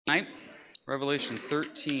Tonight, Revelation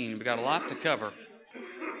 13. We got a lot to cover.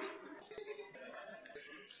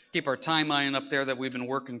 Keep our timeline up there that we've been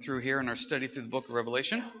working through here in our study through the book of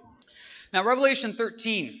Revelation. Now, Revelation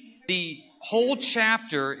 13, the whole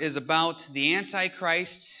chapter is about the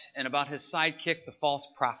Antichrist and about his sidekick, the false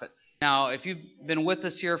prophet. Now, if you've been with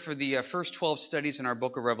us here for the first 12 studies in our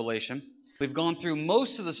book of Revelation, we've gone through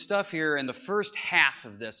most of the stuff here in the first half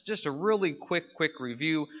of this. Just a really quick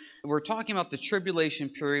review. We're talking about the tribulation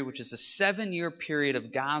period, which is a 7-year period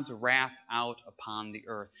of God's wrath out upon the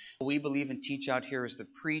earth. What we believe and teach out here is the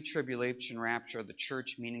pre-tribulation rapture of the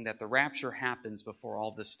church, meaning that the rapture happens before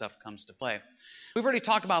all this stuff comes to play. We've already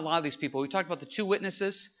talked about a lot of these people. We talked about the 2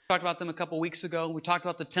 witnesses. We talked about them a couple weeks ago. We talked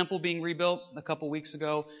about the temple being rebuilt a couple weeks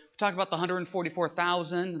ago. We talked about the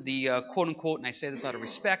 144,000, the quote-unquote, and I say this out of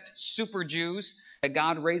respect, super Jews that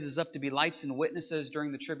God raises up to be lights and witnesses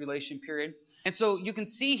during the tribulation period. And so you can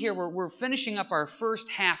see here we're finishing up our first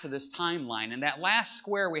half of this timeline. And that last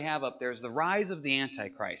square we have up there is the rise of the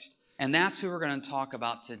Antichrist. And that's who we're going to talk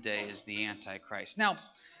about today, is the Antichrist. Now,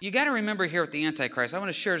 you got to remember here with the Antichrist, I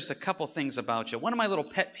want to share just a couple things about you. One of my little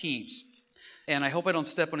pet peeves, and I hope I don't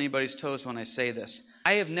step on anybody's toes when I say this.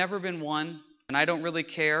 I have never been one, and I don't really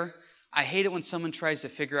care. I hate it when someone tries to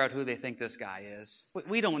figure out who they think this guy is.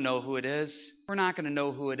 We don't know who it is. We're not going to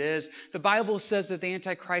know who it is. The Bible says that the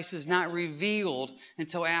Antichrist is not revealed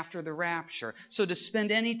until after the rapture. So to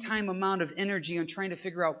spend any amount of energy on trying to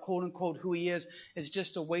figure out, quote-unquote, who he is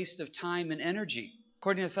just a waste of time and energy.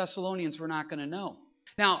 According to Thessalonians, we're not going to know.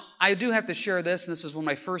 Now, I do have to share this, and this is one of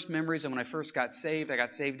my first memories of when I first got saved. I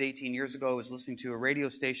got saved 18 years ago. I was listening to a radio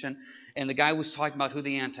station, and the guy was talking about who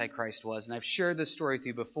the Antichrist was. And I've shared this story with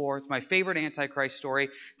you before. It's my favorite Antichrist story.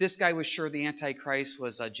 This guy was sure the Antichrist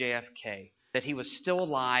was JFK, that he was still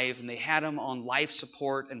alive, and they had him on life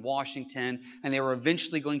support in Washington, and they were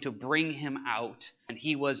eventually going to bring him out, and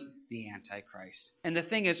he was the Antichrist. And the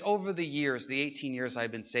thing is, over the years, the 18 years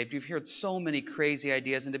I've been saved, you've heard so many crazy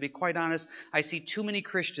ideas, and to be quite honest, I see too many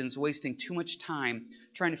Christians wasting too much time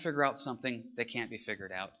trying to figure out something that can't be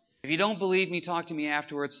figured out. If you don't believe me, talk to me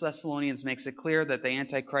afterwards. Thessalonians makes it clear that the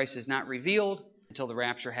Antichrist is not revealed until the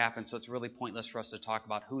rapture happens, so it's really pointless for us to talk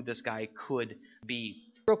about who this guy could be.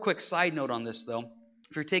 Real quick side note on this, though.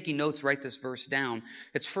 If you're taking notes, write this verse down.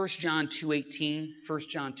 It's 1 John 2:18. 1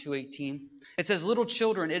 John 2:18. It says, "Little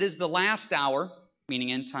children, it is the last hour,"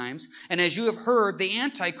 meaning end times, "and as you have heard, the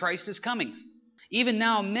Antichrist is coming. Even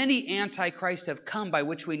now, many Antichrists have come, by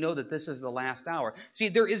which we know that this is the last hour." See,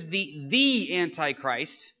 there is the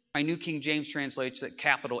Antichrist. My New King James translates it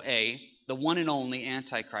capital A, the one and only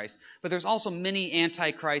Antichrist. But there's also many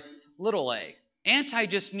Antichrists, little a. Anti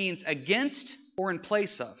just means against or in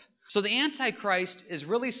place of. So the Antichrist is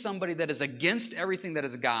really somebody that is against everything that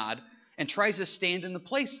is God and tries to stand in the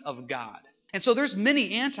place of God. And so there's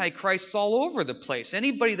many Antichrists all over the place.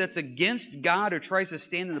 Anybody that's against God or tries to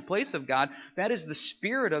stand in the place of God, that is the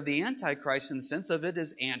spirit of the Antichrist in the sense of it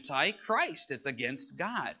is Antichrist. It's against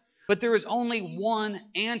God. But there is only one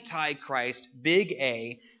Antichrist, big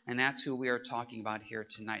A, and that's who we are talking about here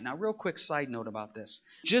tonight. Now, real quick side note about this.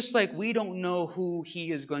 Just like we don't know who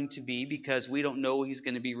he is going to be because we don't know he's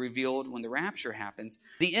going to be revealed when the rapture happens,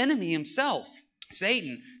 the enemy himself,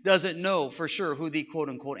 Satan, doesn't know for sure who the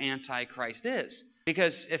quote-unquote Antichrist is.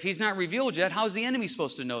 Because if he's not revealed yet, how is the enemy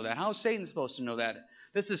supposed to know that? How is Satan supposed to know that?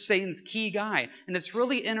 This is Satan's key guy. And it's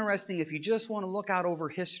really interesting if you just want to look out over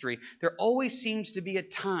history. There always seems to be a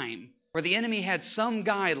time where the enemy had some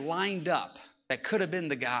guy lined up that could have been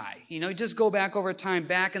the guy. You know, just go back over time.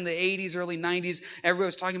 Back in the 80s, early 90s, everybody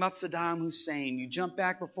was talking about Saddam Hussein. You jump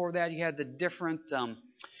back before that, you had the different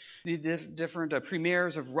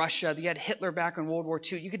premiers of Russia. You had Hitler back in World War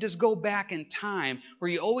II. You could just go back in time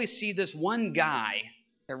where you always see this one guy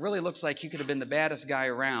that really looks like he could have been the baddest guy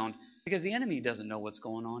around because the enemy doesn't know what's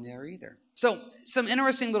going on there either. So some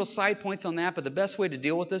interesting little side points on that, but the best way to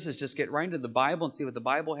deal with this is just get right into the Bible and see what the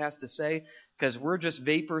Bible has to say, because we're just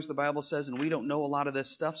vapors, the Bible says, and we don't know a lot of this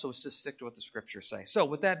stuff, so let's just stick to what the Scriptures say. So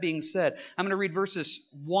with that being said, I'm going to read verses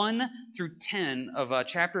 1 through 10 of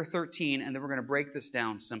chapter 13, and then we're going to break this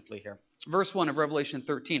down simply here. Verse 1 of Revelation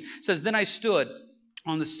 13 says, "Then I stood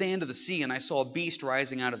on the sand of the sea, and I saw a beast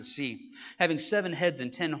rising out of the sea, having 7 heads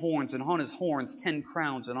and 10 horns, and on his horns 10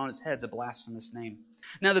 crowns, and on his heads a blasphemous name.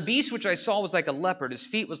 Now the beast which I saw was like a leopard, his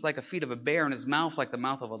feet was like the feet of a bear, and his mouth like the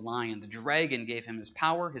mouth of a lion. The dragon gave him his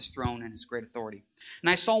power, his throne, and his great authority. And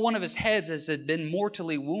I saw one of his heads as had been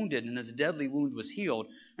mortally wounded, and his deadly wound was healed,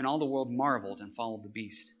 and all the world marveled and followed the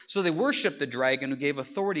beast. So they worshipped the dragon who gave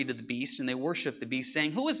authority to the beast, and they worshipped the beast,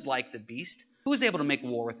 saying, 'Who is like the beast? Who is able to make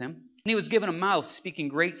war with him?' And he was given a mouth speaking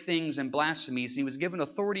great things and blasphemies, and he was given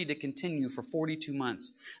authority to continue for 42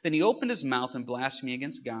 months. Then he opened his mouth in blasphemy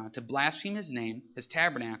against God, to blaspheme his name, his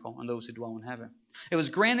tabernacle, and those who dwell in heaven. It was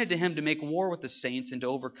granted to him to make war with the saints and to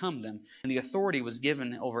overcome them, and the authority was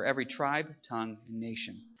given over every tribe, tongue, and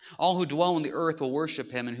nation. All who dwell on the earth will worship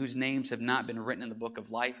him, and whose names have not been written in the book of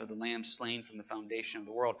life of the Lamb slain from the foundation of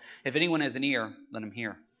the world. If anyone has an ear, let him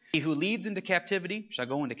hear. He who leads into captivity shall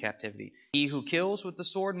go into captivity. He who kills with the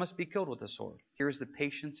sword must be killed with the sword. Here is the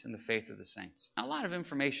patience and the faith of the saints. Now, a lot of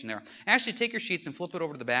information there. Actually, take your sheets and flip it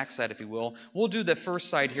over to the back side, if you will. We'll do the first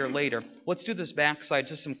side here later. Let's do this back side,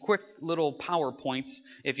 just some quick little PowerPoints,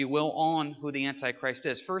 if you will, on who the Antichrist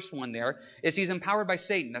is. First one there is he's empowered by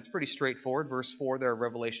Satan. That's pretty straightforward. Verse 4 there of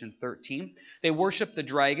Revelation 13. They worship the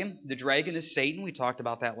dragon. The dragon is Satan. We talked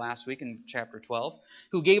about that last week in chapter 12.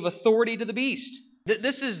 Who gave authority to the beast.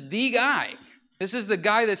 This is the guy. This is the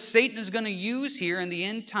guy that Satan is going to use here in the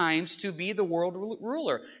end times to be the world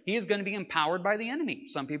ruler. He is going to be empowered by the enemy.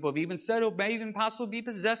 Some people have even said it may even possibly be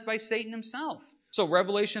possessed by Satan himself. So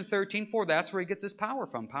Revelation 13:4, that's where he gets his power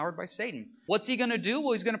from, powered by Satan. What's he going to do?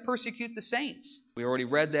 Well, he's going to persecute the saints. We already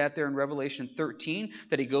read that there in Revelation 13,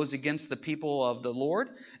 that he goes against the people of the Lord.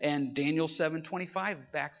 And Daniel 7:25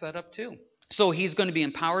 backs that up too. So he's going to be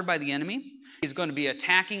empowered by the enemy. He's going to be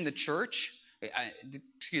attacking the church.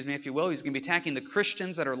 Excuse me, if you will. He's going to be attacking the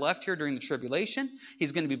Christians that are left here during the tribulation.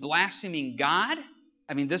 He's going to be blaspheming God.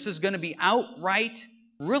 I mean, this is going to be outright,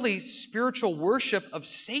 really spiritual worship of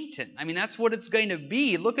Satan. I mean, that's what it's going to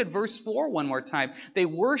be. Look at verse 4 one more time. They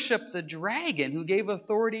worship the dragon who gave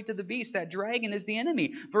authority to the beast. That dragon is the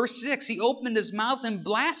enemy. Verse 6, he opened his mouth in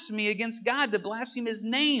blasphemy against God, to blaspheme his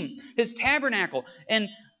name, his tabernacle, and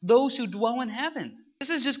those who dwell in heaven.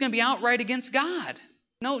 This is just going to be outright against God.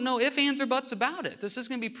 No ifs, ands, or buts about it. This is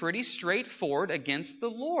going to be pretty straightforward against the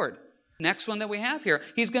Lord. Next one that we have here,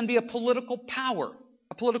 he's going to be a political power.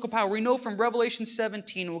 A political power. We know from Revelation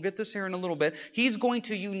 17, we'll get this here in a little bit, he's going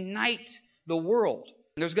to unite the world.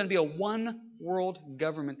 And there's going to be a one world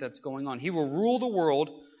government that's going on. He will rule the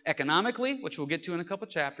world economically, which we'll get to in a couple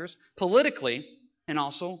chapters, politically, and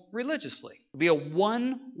also religiously. It'll be a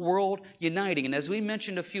one world uniting. And as we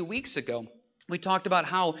mentioned a few weeks ago, we talked about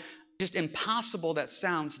how just impossible that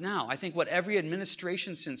sounds now. I think what every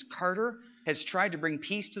administration since Carter has tried to bring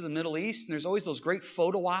peace to the Middle East, and there's always those great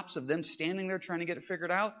photo ops of them standing there trying to get it figured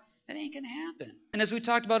out. It ain't going to happen. And as we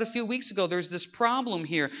talked about a few weeks ago, there's this problem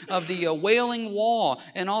here of the Wailing Wall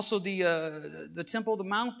and also the Temple of the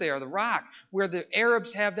Mount there, the rock, where the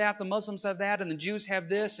Arabs have that, the Muslims have that, and the Jews have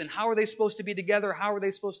this. And how are they supposed to be together? How are they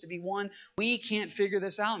supposed to be one? We can't figure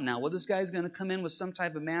this out now. Well, this guy's going to come in with some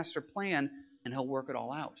type of master plan, and he'll work it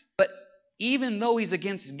all out. But even though he's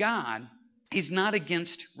against God, he's not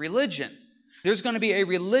against religion. There's going to be a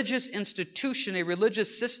religious institution, a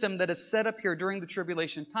religious system that is set up here during the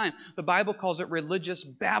tribulation time. The Bible calls it religious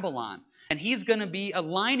Babylon. And he's going to be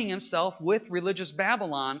aligning himself with religious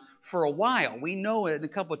Babylon for a while. We know in a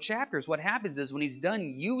couple of chapters what happens is when he's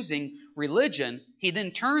done using religion, he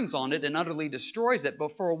then turns on it and utterly destroys it.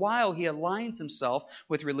 But for a while, he aligns himself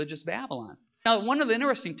with religious Babylon. Now, one of the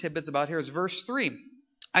interesting tidbits about here is verse 3.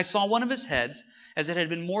 I saw one of his heads as it had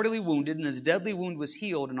been mortally wounded, and his deadly wound was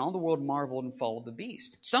healed, and all the world marveled and followed the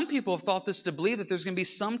beast. Some people have thought this to believe that there's going to be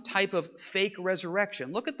some type of fake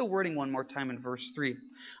resurrection. Look at the wording one more time in verse 3.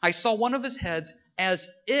 I saw one of his heads as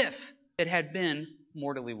if it had been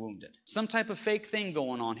mortally wounded. Some type of fake thing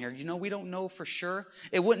going on here. You know, we don't know for sure.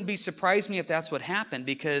 It wouldn't be surprised me if that's what happened,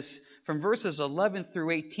 because from verses 11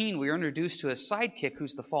 through 18, we are introduced to a sidekick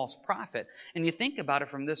who's the false prophet. And you think about it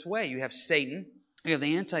from this way. You have Satan, you have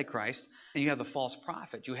the Antichrist, and you have the false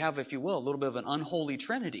prophet. You have, if you will, a little bit of an unholy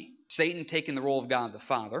trinity. Satan taking the role of God the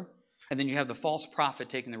Father, and then you have the false prophet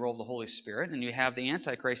taking the role of the Holy Spirit, and you have the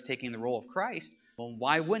Antichrist taking the role of Christ. Well,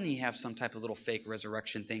 why wouldn't he have some type of little fake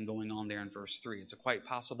resurrection thing going on there in verse 3? It's quite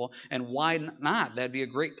possible. And why not? That'd be a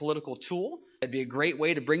great political tool. That'd be a great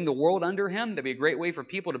way to bring the world under him. That'd be a great way for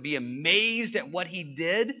people to be amazed at what he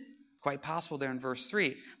did. Quite possible there in verse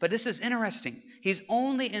 3. But this is interesting. He's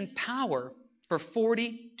only in power for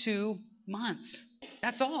 42 months.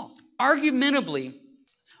 That's all. Argumentably,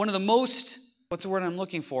 one of the most, what's the word I'm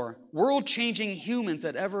looking for, world-changing humans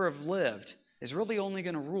that ever have lived is really only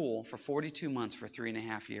going to rule for 42 months for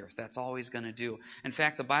 3.5 years. That's all he's going to do. In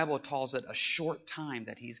fact, the Bible calls it a short time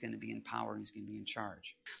that he's going to be in power and he's going to be in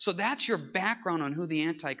charge. So that's your background on who the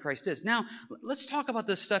Antichrist is. Now, let's talk about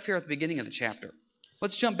this stuff here at the beginning of the chapter.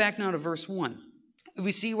 Let's jump back now to verse 1.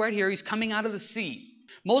 We see right here he's coming out of the sea.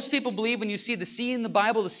 Most people believe when you see the sea in the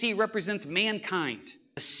Bible, the sea represents mankind.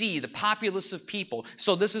 The sea, the populace of people.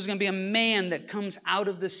 So this is going to be a man that comes out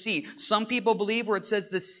of the sea. Some people believe where it says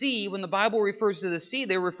the sea, when the Bible refers to the sea,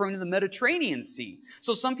 they're referring to the Mediterranean Sea.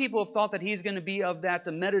 So some people have thought that he's going to be of that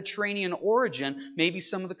Mediterranean origin, maybe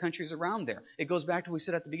some of the countries around there. It goes back to what we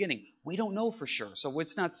said at the beginning. We don't know for sure. So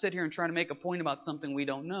let's not sit here and try to make a point about something we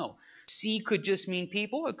don't know. Sea could just mean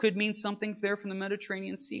people. It could mean something there from the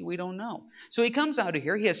Mediterranean Sea. We don't know. So he comes out of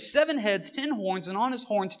here. He has 7 heads, 10 horns, and on his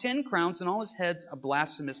horns 10 crowns, and on his heads a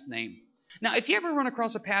blasphemous name. Now, if you ever run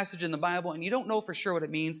across a passage in the Bible and you don't know for sure what it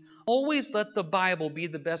means, always let the Bible be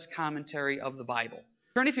the best commentary of the Bible.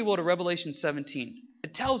 Turn, if you will, to Revelation 17.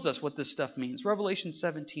 It tells us what this stuff means. Revelation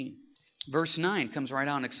 17, verse 9 comes right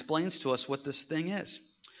out and explains to us what this thing is.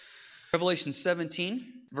 Revelation 17,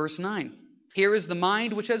 verse 9. Here is the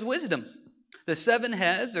mind which has wisdom. The 7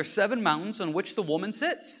 heads are 7 mountains on which the woman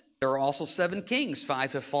sits. There are also 7 kings.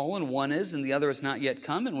 5 have fallen, 1 is, and the other has not yet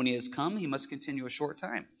come. And when he has come, he must continue a short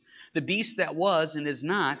time. The beast that was and is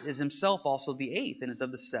not is himself also the 8th, and is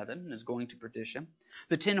of the 7, and is going to perdition.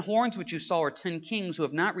 The 10 horns which you saw are 10 kings who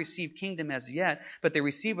have not received kingdom as yet, but they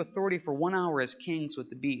receive authority for 1 hour as kings with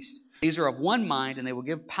the beast. These are of one mind, and they will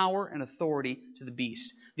give power and authority to the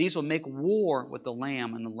beast. These will make war with the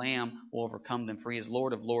Lamb, and the Lamb will overcome them, for he is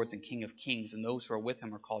Lord of lords and King of kings, and those who are with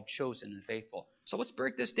him are called chosen and faithful. So let's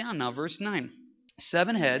break this down now. Verse 9.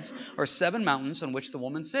 7 heads are 7 mountains on which the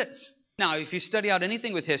woman sits. Now, if you study out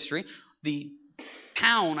anything with history, the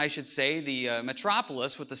town, I should say, the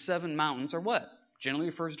metropolis with the 7 mountains are what? Generally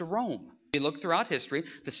refers to Rome. If you look throughout history,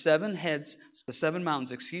 the 7 heads, the 7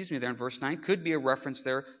 mountains, there in verse 9, could be a reference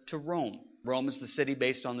there to Rome. Rome is the city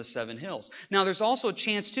based on the 7 hills. Now, there's also a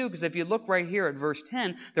chance, too, because if you look right here at verse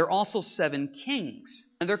 10, there are also 7 kings.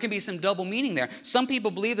 And there can be some double meaning there. Some people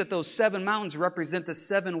believe that those 7 mountains represent the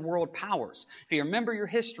 7 world powers. If you remember your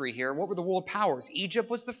history here, what were the world powers? Egypt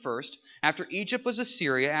was the first. After Egypt was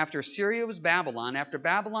Assyria. After Assyria was Babylon. After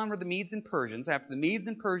Babylon were the Medes and Persians. After the Medes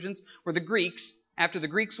and Persians were the Greeks. After the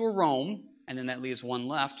Greeks were Rome. And then that leaves one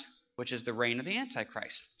left, which is the reign of the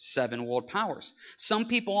Antichrist. 7 world powers. Some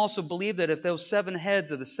people also believe that if those 7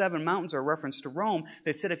 heads of the 7 mountains are a reference to Rome,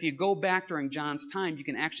 they said if you go back during John's time, you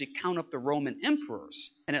can actually count up the Roman emperors.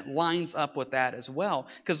 And it lines up with that as well.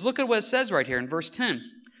 Because look at what it says right here in verse 10.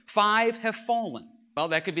 5 have fallen. Well,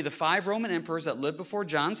 that could be the 5 Roman emperors that lived before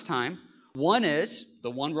John's time. 1 is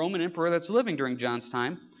the 1 Roman emperor that's living during John's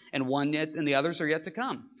time. And the others are yet to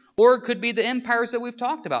come. Or it could be the empires that we've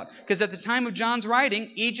talked about. Because at the time of John's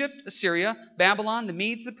writing, Egypt, Assyria, Babylon, the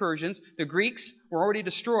Medes, the Persians, the Greeks were already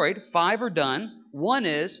destroyed. 5 are done. 1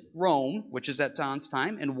 is Rome, which is at John's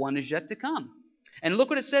time, and 1 is yet to come. And look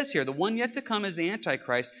what it says here. The one yet to come is the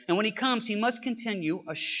Antichrist. And when he comes, he must continue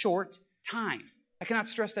a short time. I cannot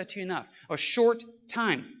stress that to you enough. A short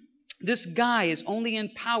time. This guy is only in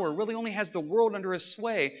power, really only has the world under his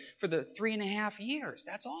sway for the 3.5 years.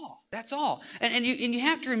 That's all. That's all. And you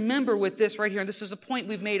have to remember with this right here, and this is a point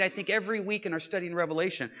we've made, I think, every week in our study in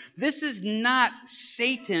Revelation. This is not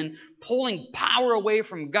Satan pulling power away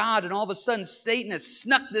from God, and all of a sudden Satan has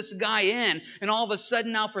snuck this guy in, and all of a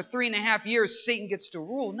sudden now for 3.5 years Satan gets to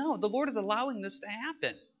rule. No, the Lord is allowing this to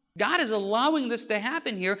happen. God is allowing this to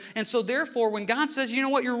happen here, and so therefore when God says, you know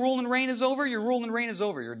what, your rule and reign is over, your rule and reign is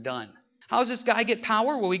over, you're done. How does this guy get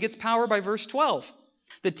power? Well, he gets power by verse 12.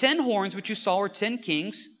 The 10 horns which you saw are 10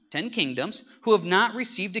 kings, 10 kingdoms, who have not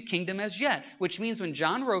received a kingdom as yet. Which means when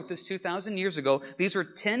John wrote this 2,000 years ago, these were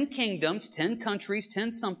 10 kingdoms, 10 countries,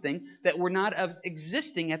 10 something that were not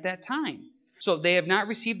existing at that time. So they have not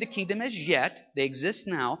received the kingdom as yet. They exist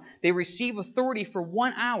now. They receive authority for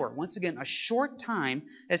 1 hour. Once again, a short time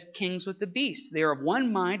as kings with the beast. They are of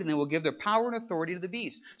one mind, and they will give their power and authority to the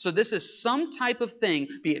beast. So this is some type of thing,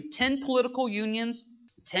 be it 10 political unions,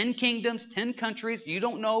 10 kingdoms, 10 countries, you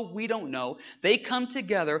don't know, we don't know. They come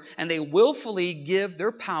together and they willfully give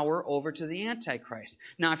their power over to the Antichrist.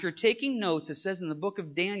 Now, if you're taking notes, it says in the book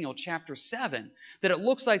of Daniel, chapter 7, that it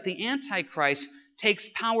looks like the Antichrist takes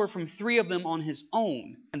power from 3 of them on his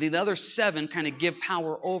own, and the other 7 kind of give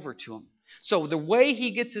power over to him. So the way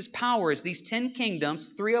he gets his power is these 10 kingdoms,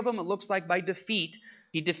 3 of them it looks like by defeat,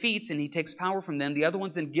 he defeats and he takes power from them. The other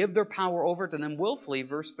ones then give their power over to them willfully,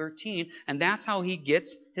 verse 13, and that's how he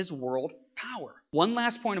gets his world power. One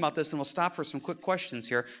last point about this, and we'll stop for some quick questions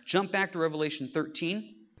here. Jump back to Revelation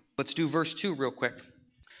 13. Let's do verse 2 real quick.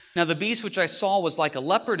 Now the beast which I saw was like a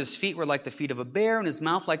leopard, his feet were like the feet of a bear, and his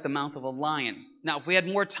mouth like the mouth of a lion. Now if we had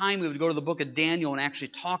more time, we would go to the book of Daniel and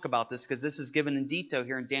actually talk about this, because this is given in detail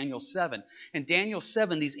here in Daniel 7. In Daniel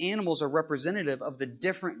 7, these animals are representative of the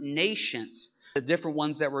different nations, the different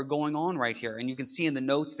ones that were going on right here. And you can see in the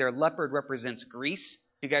notes there, leopard represents Greece.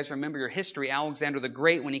 If you guys remember your history, Alexander the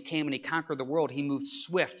Great, when he came and he conquered the world, he moved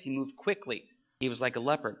swift, he moved quickly. He was like a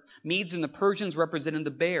leopard. Medes and the Persians represented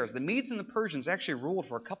the bears. The Medes and the Persians actually ruled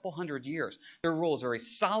for a couple hundred years. Their rule is very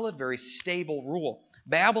solid, very stable rule.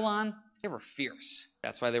 Babylon, they were fierce.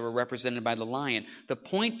 That's why they were represented by the lion. The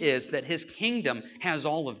point is that his kingdom has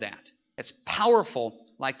all of that. It's powerful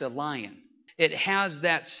like the lion. It has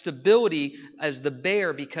that stability as the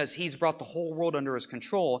bear because he's brought the whole world under his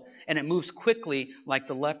control, and it moves quickly like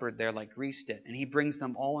the leopard there, like Greece did. And he brings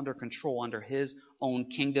them all under control, under his own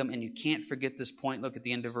kingdom. And you can't forget this point. Look at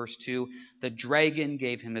the end of verse 2. The dragon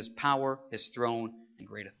gave him his power, his throne, and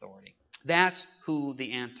great authority. That's who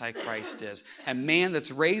the Antichrist is. A man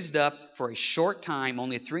that's raised up for a short time,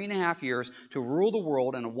 only 3.5 years, to rule the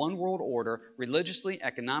world in a one-world order, religiously,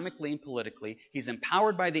 economically, and politically. He's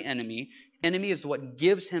empowered by the enemy. The enemy is what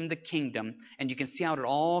gives him the kingdom. And you can see how it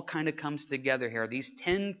all kind of comes together here. These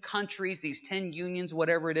 10 countries, these 10 unions,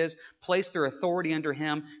 whatever it is, place their authority under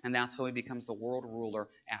him, and that's how he becomes the world ruler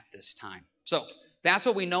at this time. So, that's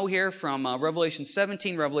what we know here from Revelation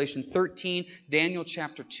 17, Revelation 13, Daniel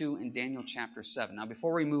chapter 2, and Daniel chapter 7. Now,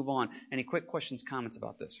 before we move on, any quick questions, comments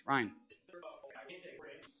about this? Ryan?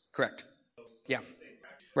 Correct. Yeah.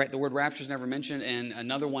 Right, the word rapture is never mentioned, and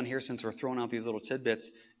another one here, since we're throwing out these little tidbits,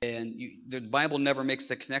 and the Bible never makes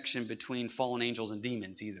the connection between fallen angels and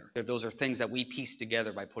demons either. Those are things that we piece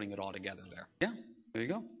together by putting it all together there. Yeah, there you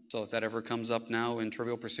go. So if that ever comes up now in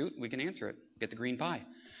Trivial Pursuit, we can answer it. Get the green pie.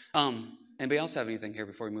 Anybody else have anything here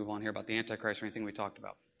before we move on here about the Antichrist or anything we talked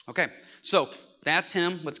about? Okay, so that's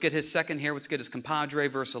him. Let's get his second here. Let's get his compadre,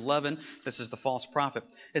 verse 11. This is the false prophet.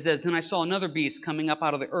 It says, Then I saw another beast coming up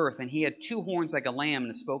out of the earth, and he had 2 horns like a lamb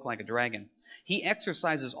and spoke like a dragon. He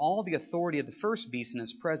exercises all the authority of the first beast in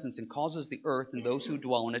his presence and causes the earth and those who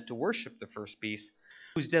dwell in it to worship the first beast,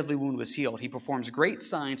 whose deadly wound was healed. He performs great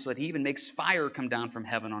signs so that he even makes fire come down from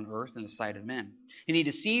heaven on earth in the sight of men. And he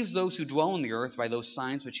deceives those who dwell on the earth by those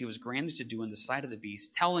signs which he was granted to do in the sight of the beast,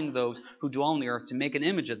 telling those who dwell on the earth to make an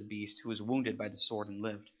image of the beast who was wounded by the sword and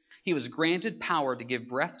lived. He was granted power to give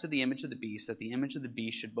breath to the image of the beast, that the image of the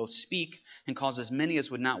beast should both speak and cause as many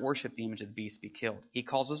as would not worship the image of the beast to be killed. He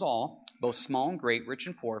causes all, both small and great, rich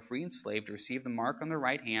and poor, free and slave, to receive the mark on their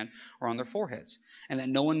right hand or on their foreheads, and that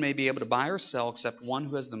no one may be able to buy or sell except one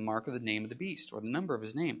who has the mark of the name of the beast, or the number of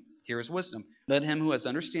his name. Here is wisdom. Let him who has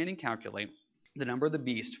understanding calculate the number of the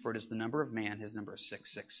beast, for it is the number of man. His number is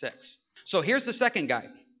 666. So here's the second guy,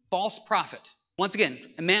 false prophet. Once again,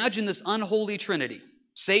 imagine this unholy trinity.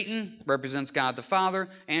 Satan represents God the Father.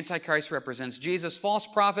 Antichrist represents Jesus. False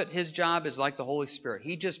prophet, his job is like the Holy Spirit.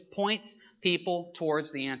 He just points people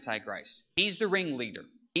towards the Antichrist. He's the ringleader.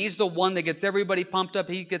 He's the one that gets everybody pumped up.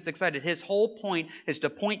 He gets excited. His whole point is to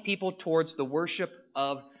point people towards the worship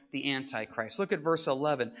of the Antichrist. Look at verse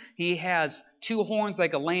 11. He has 2 horns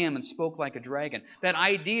like a lamb and spoke like a dragon. That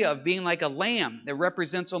idea of being like a lamb, that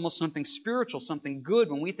represents almost something spiritual, something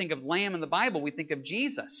good. When we think of lamb in the Bible, we think of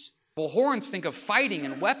Jesus. Well, horns think of fighting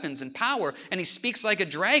and weapons and power, and he speaks like a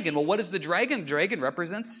dragon. Well, what is the dragon? The dragon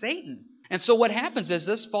represents Satan. And so what happens is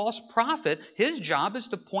this false prophet, his job is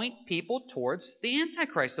to point people towards the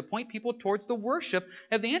Antichrist, to point people towards the worship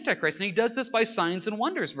of the Antichrist. And he does this by signs and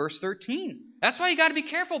wonders, verse 13. That's why you got to be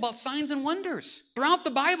careful about signs and wonders. Throughout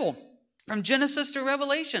the Bible, from Genesis to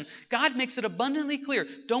Revelation, God makes it abundantly clear.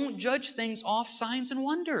 Don't judge things off signs and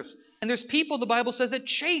wonders. And there's people, the Bible says, that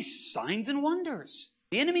chase signs and wonders.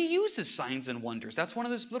 The enemy uses signs and wonders. That's one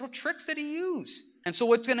of those little tricks that he used. And so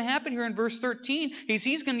what's going to happen here in verse 13 is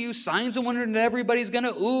he's going to use signs and wonders, and everybody's going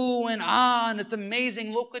to ooh and ah, and it's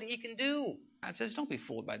amazing. Look what he can do. God says, don't be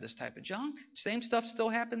fooled by this type of junk. Same stuff still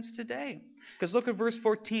happens today. Because look at verse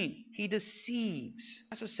 14. He deceives.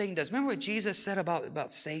 That's what Satan does. Remember what Jesus said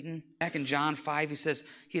about Satan? Back in John 5, he says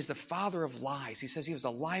he is the father of lies. He says he was a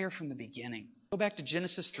liar from the beginning. Go back to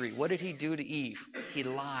Genesis 3. What did he do to Eve? He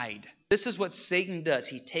lied. This is what Satan does.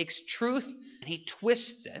 He takes truth and he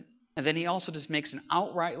twists it. And then he also just makes an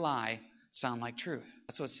outright lie sound like truth.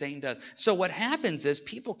 That's what Satan does. So what happens is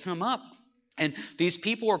people come up and these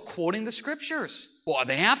people are quoting the Scriptures. Well,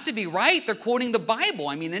 they have to be right. They're quoting the Bible.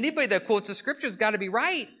 I mean, anybody that quotes the Scriptures got to be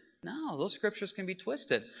right. No, those Scriptures can be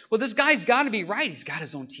twisted. Well, this guy's got to be right. He's got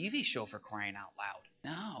his own TV show, for crying out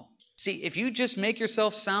loud. No. See, if you just make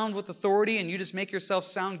yourself sound with authority and you just make yourself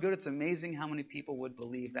sound good, it's amazing how many people would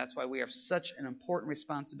believe. That's why we have such an important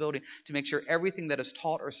responsibility to make sure everything that is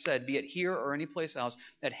taught or said, be it here or anyplace else,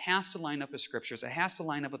 that has to line up with Scriptures. It has to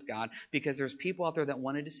line up with God, because there's people out there that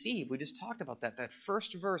want to deceive. We just talked about that. That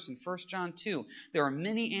first verse in 1 John 2. There are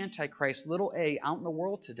many antichrists, little a, out in the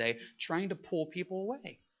world today trying to pull people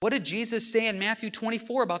away. What did Jesus say in Matthew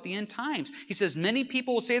 24 about the end times? He says, many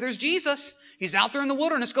people will say there's Jesus. He's out there in the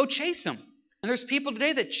wilderness. Go chase him. And there's people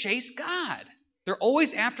today that chase God. They're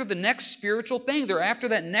always after the next spiritual thing. They're after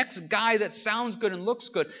that next guy that sounds good and looks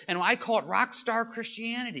good. And I call it rock star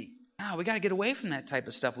Christianity. Now, we got to get away from that type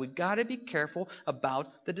of stuff. We got to be careful about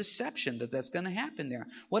the deception that's going to happen there.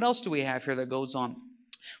 What else do we have here that goes on?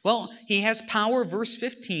 Well, he has power, verse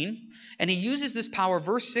 15, and he uses this power,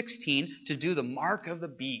 verse 16, to do the mark of the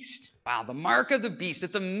beast. Wow, the mark of the beast.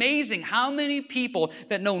 It's amazing how many people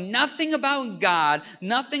that know nothing about God,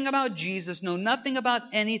 nothing about Jesus, know nothing about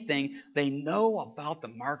anything, they know about the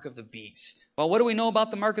mark of the beast. Well, what do we know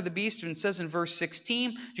about the mark of the beast? And it says in verse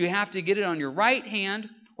 16, you have to get it on your right hand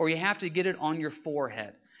or you have to get it on your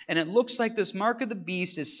forehead. And it looks like this mark of the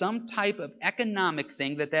beast is some type of economic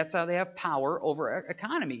thing, that's how they have power over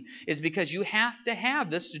economy, is because you have to have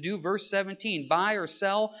this to do verse 17, buy or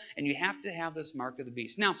sell, and you have to have this mark of the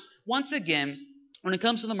beast. Now, once again, when it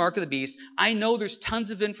comes to the mark of the beast, I know there's tons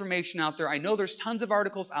of information out there. I know there's tons of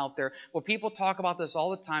articles out there where people talk about this all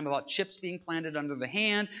the time, about chips being planted under the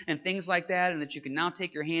hand and things like that, and that you can now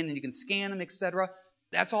take your hand and you can scan them, etc.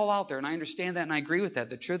 That's all out there, and I understand that, and I agree with that.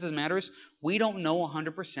 The truth of the matter is, we don't know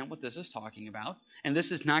 100% what this is talking about, and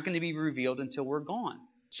this is not going to be revealed until we're gone.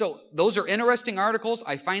 So those are interesting articles.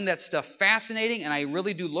 I find that stuff fascinating, and I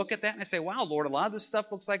really do look at that, and I say, wow, Lord, a lot of this stuff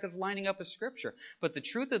looks like it's lining up with Scripture. But the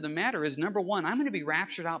truth of the matter is, number one, I'm going to be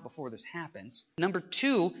raptured out before this happens. Number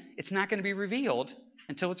two, it's not going to be revealed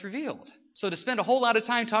until it's revealed. So to spend a whole lot of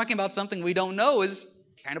time talking about something we don't know is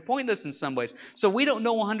kind of pointless in some ways. So we don't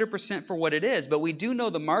know 100% for what it is, but we do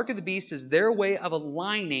know the mark of the beast is their way of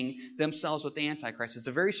aligning themselves with the Antichrist. It's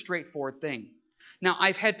a very straightforward thing. Now,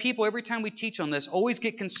 I've had people, every time we teach on this, always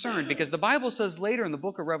get concerned because the Bible says later in the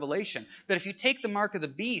book of Revelation that if you take the mark of the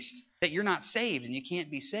beast, that you're not saved and you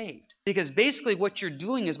can't be saved. Because basically what you're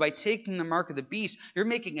doing is by taking the mark of the beast, you're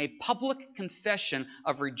making a public confession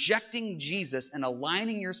of rejecting Jesus and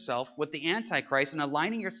aligning yourself with the Antichrist and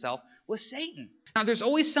aligning yourself with Satan. Now, there's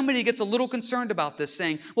always somebody who gets a little concerned about this,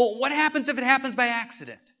 saying, well, what happens if it happens by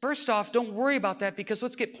accident? First off, don't worry about that because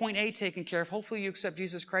let's get point A taken care of. Hopefully you accept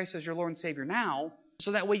Jesus Christ as your Lord and Savior now,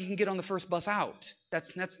 so that way you can get on the first bus out.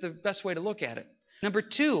 That's the best way to look at it. Number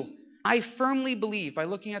two, I firmly believe, by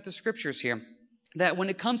looking at the Scriptures here, that when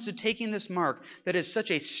it comes to taking this mark, that is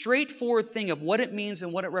such a straightforward thing of what it means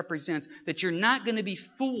and what it represents, that you're not going to be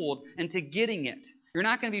fooled into getting it. You're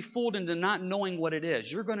not going to be fooled into not knowing what it is.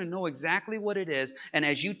 You're going to know exactly what it is. And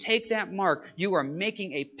as you take that mark, you are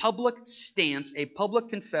making a public stance, a public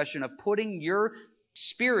confession of putting your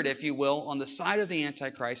spirit, if you will, on the side of the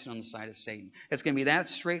Antichrist and on the side of Satan. It's going to be that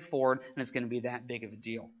straightforward, and it's going to be that big of a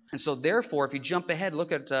deal. And so therefore, if you jump ahead,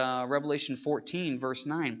 look at Revelation 14, verse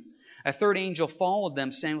 9. A third angel followed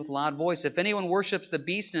them, saying with a loud voice, if anyone worships the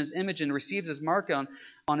beast in his image and receives his mark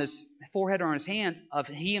on his forehead or on his hand,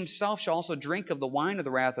 he himself shall also drink of the wine of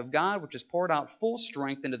the wrath of God, which is poured out full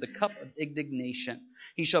strength into the cup of indignation.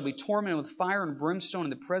 He shall be tormented with fire and brimstone in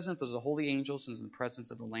the presence of the holy angels and in the presence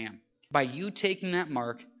of the Lamb. By you taking that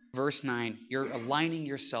mark, verse 9, you're aligning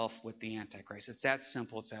yourself with the Antichrist. It's that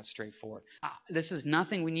simple. It's that straightforward. This is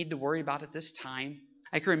nothing we need to worry about at this time.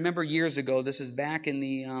 I can remember years ago, this is back in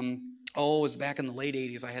the, it was back in the late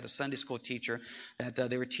 80s, I had a Sunday school teacher that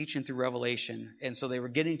they were teaching through Revelation. And so they were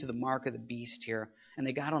getting to the mark of the beast here. And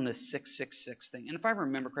they got on this 666 thing. And if I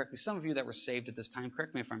remember correctly, some of you that were saved at this time,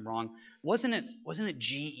 correct me if I'm wrong, wasn't it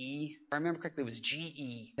GE? If I remember correctly, it was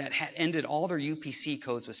GE that had ended all their UPC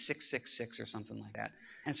codes with 666 or something like that.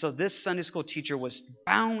 And so this Sunday school teacher was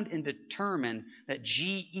bound and determined that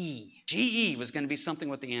GE was going to be something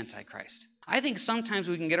with the Antichrist. I think sometimes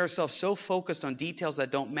we can get ourselves so focused on details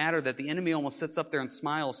that don't matter that the enemy almost sits up there and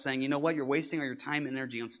smiles saying, you know what, you're wasting all your time and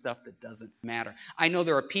energy on stuff that doesn't matter. I know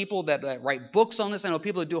there are people that write books on this. I know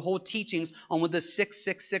people that do whole teachings on what this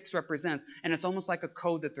 666 represents, and it's almost like a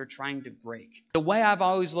code that they're trying to break. The way I've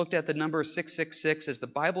always looked at the number 666 is the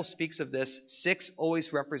Bible speaks of this. 6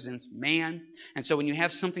 always represents man, and so when you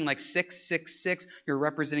have something like 666, you're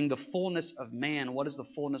representing the fullness of man. What is the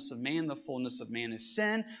fullness of man? The fullness of man is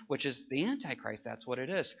sin, which is the Antichrist. That's what it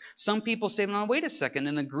is. Some people say, well, wait a second.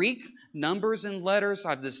 In the Greek, numbers and letters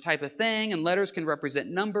have this type of thing, and letters can represent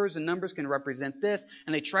numbers, and numbers can represent this,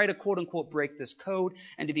 and they try to quote-unquote break this code.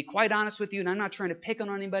 And to be quite honest with you, and I'm not trying to pick on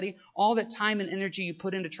anybody, all that time and energy you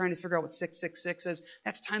put into trying to figure out what 666 is,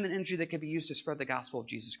 that's time and energy that can be used to spread the gospel of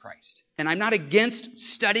Jesus Christ. And I'm not against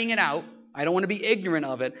studying it out. I don't want to be ignorant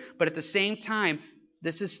of it, but at the same time,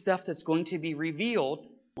 this is stuff that's going to be revealed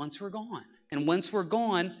once we're gone. And once we're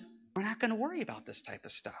gone, we're not going to worry about this type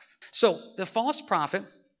of stuff. So the false prophet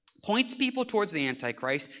points people towards the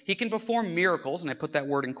Antichrist. He can perform miracles, and I put that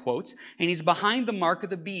word in quotes, and he's behind the mark of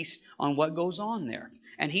the beast on what goes on there.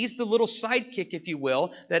 And he's the little sidekick, if you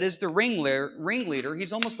will, that is the ringleader.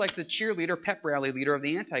 He's almost like the cheerleader, pep rally leader of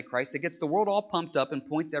the Antichrist that gets the world all pumped up and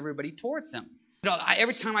points everybody towards him.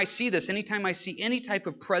 Every time I see this, anytime I see any type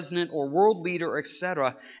of president or world leader,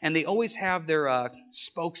 etc., and they always have their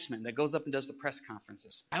spokesman that goes up and does the press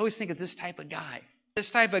conferences, I always think of this type of guy. This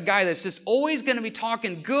type of guy that's just always going to be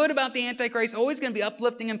talking good about the Antichrist, always going to be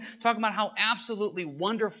uplifting him, talking about how absolutely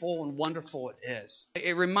wonderful it is.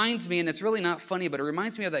 It reminds me, and it's really not funny, but it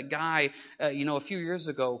reminds me of that guy, a few years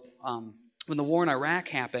ago when the war in Iraq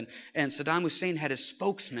happened, and Saddam Hussein had his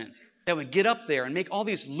spokesman that would get up there and make all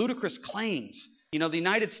these ludicrous claims. The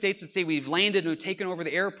United States would say we've landed and we've taken over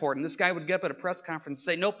the airport, and this guy would get up at a press conference and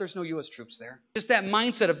say, nope, there's no U.S. troops there. Just that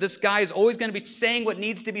mindset of this guy is always going to be saying what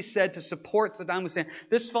needs to be said to support Saddam Hussein.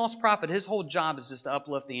 This false prophet, his whole job is just to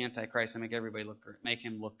uplift the Antichrist and make everybody look good, make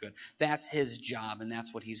him look good. That's his job, and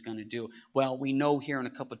that's what he's going to do. Well, we know here in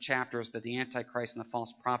a couple of chapters that the Antichrist and the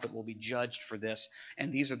false prophet will be judged for this,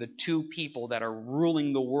 and these are the two people that are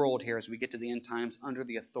ruling the world here as we get to the end times under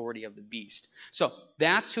the authority of the beast. So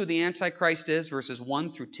that's who the Antichrist is, verses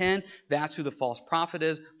 1 through 10. That's who the false prophet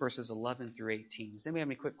is, verses 11 through 18. Does anybody have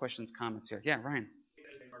any quick questions, comments here? Yeah, Ryan.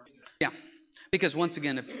 Yeah. Because once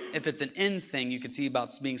again, if it's an end thing, you can see about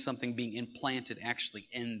being something being implanted actually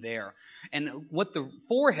in there. And what the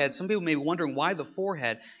forehead, some people may be wondering why the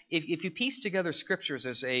forehead. If you piece together scriptures,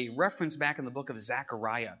 there's a reference back in the book of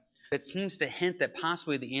Zechariah that seems to hint that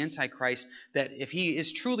possibly the Antichrist, that if he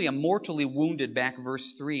is truly a mortally wounded, back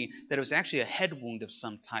verse 3, that it was actually a head wound of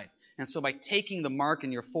some type. And so by taking the mark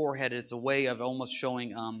in your forehead, it's a way of almost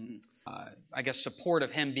showing, support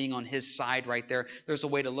of him being on his side right there. There's a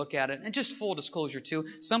way to look at it. And just full disclosure, too,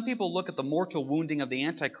 some people look at the mortal wounding of the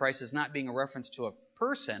Antichrist as not being a reference to a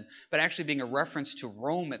person, but actually being a reference to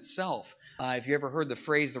Rome itself. If you ever heard the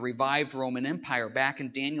phrase, the revived Roman Empire, back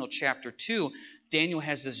in Daniel chapter 2, Daniel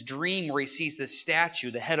has this dream where he sees this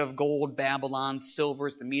statue, the head of gold, Babylon, silver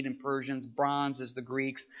is the Medes and Persians, bronze is the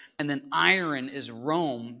Greeks, and then iron is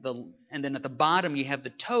Rome, and then at the bottom you have the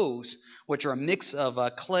toes, which are a mix of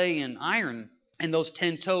clay and iron. And those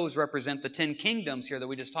 10 toes represent the 10 kingdoms here that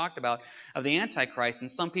we just talked about of the Antichrist. And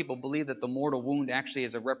some people believe that the mortal wound actually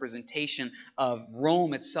is a representation of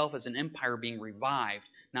Rome itself as an empire being revived,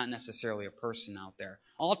 not necessarily a person out there.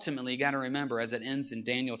 Ultimately, you got to remember, as it ends in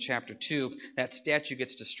Daniel chapter 2, that statue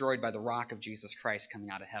gets destroyed by the rock of Jesus Christ coming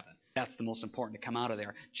out of heaven. That's the most important to come out of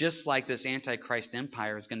there. Just like this Antichrist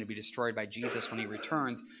empire is going to be destroyed by Jesus when he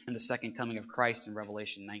returns in the second coming of Christ in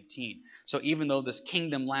Revelation 19. So even though this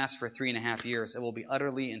kingdom lasts for 3.5 years, it will be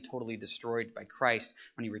utterly and totally destroyed by Christ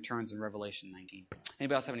when he returns in Revelation 19.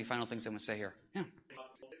 Anybody else have any final things they want to say here? Yeah.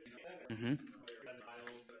 Mm-hmm.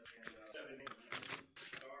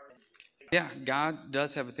 Yeah, God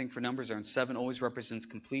does have a thing for numbers there, and 7 always represents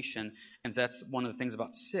completion, and that's one of the things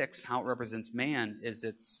about 6, how it represents man, is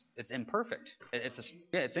it's imperfect.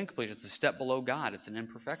 It's incomplete. It's a step below God. It's an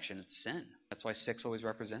imperfection. It's sin. That's why 6 always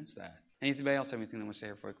represents that. Anybody else have anything they want to say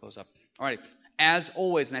here before we close up? All right. As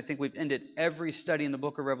always, and I think we've ended every study in the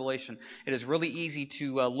book of Revelation, it is really easy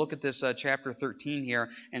to look at this chapter 13 here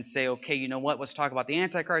and say, okay, you know what? Let's talk about the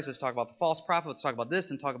Antichrist. Let's talk about the false prophet. Let's talk about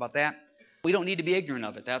this and talk about that. We don't need to be ignorant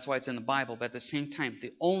of it. That's why it's in the Bible. But at the same time,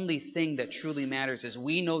 the only thing that truly matters is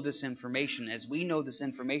we know this information. As we know this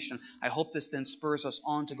information, I hope this then spurs us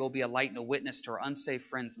on to go be a light and a witness to our unsaved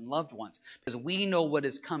friends and loved ones. Because we know what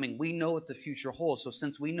is coming. We know what the future holds. So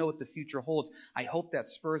since we know what the future holds, I hope that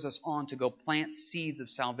spurs us on to go plant seeds of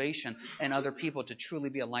salvation and other people to truly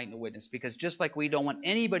be a light and a witness. Because just like we don't want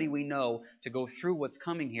anybody we know to go through what's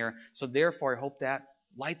coming here, so therefore I hope that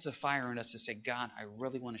lights a fire in us to say, God, I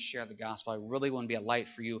really want to share the gospel. I really want to be a light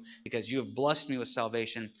for you because you have blessed me with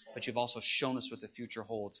salvation, but you've also shown us what the future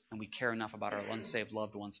holds, and we care enough about our unsaved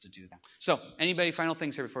loved ones to do that. So, anybody final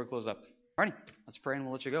things here before we close up? All right, let's pray and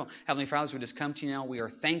we'll let you go. Heavenly Father, as we just come to you now, we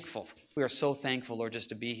are thankful. We are so thankful, Lord, just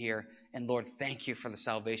to be here. And Lord, thank you for the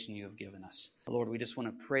salvation you have given us. Lord, we just want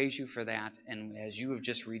to praise you for that. And as you have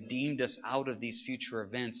just redeemed us out of these future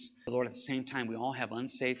events, Lord, at the same time, we all have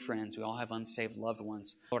unsaved friends. We all have unsaved loved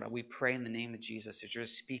ones. Lord, we pray in the name of Jesus that you're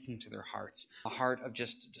speaking to their hearts, a heart of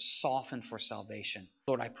just soften for salvation.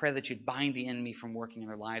 Lord, I pray that you'd bind the enemy from working in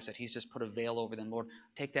their lives, that he's just put a veil over them. Lord,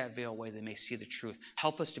 take that veil away that they may see the truth.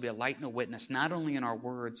 Help us to be a light and a witness, not only in our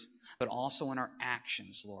words, but also in our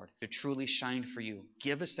actions, Lord, to truly shine for you.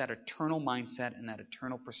 Give us that eternal eternal mindset and that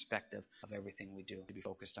eternal perspective of everything we do, to be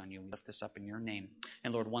focused on you. We lift this up in your name.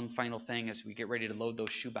 And Lord, one final thing as we get ready to load those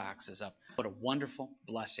shoe boxes up. What a wonderful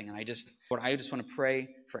blessing. And Lord, I just want to pray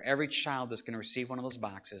for every child that's going to receive one of those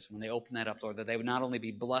boxes, when they open that up, Lord, that they would not only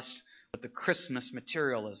be blessed with the Christmas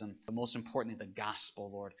materialism, but most importantly, the gospel,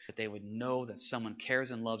 Lord, that they would know that someone cares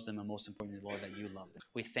and loves them, and most importantly, Lord, that you love them.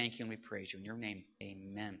 We thank you and we praise you. In your name,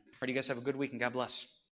 amen. All right, you guys have a good week, and God bless.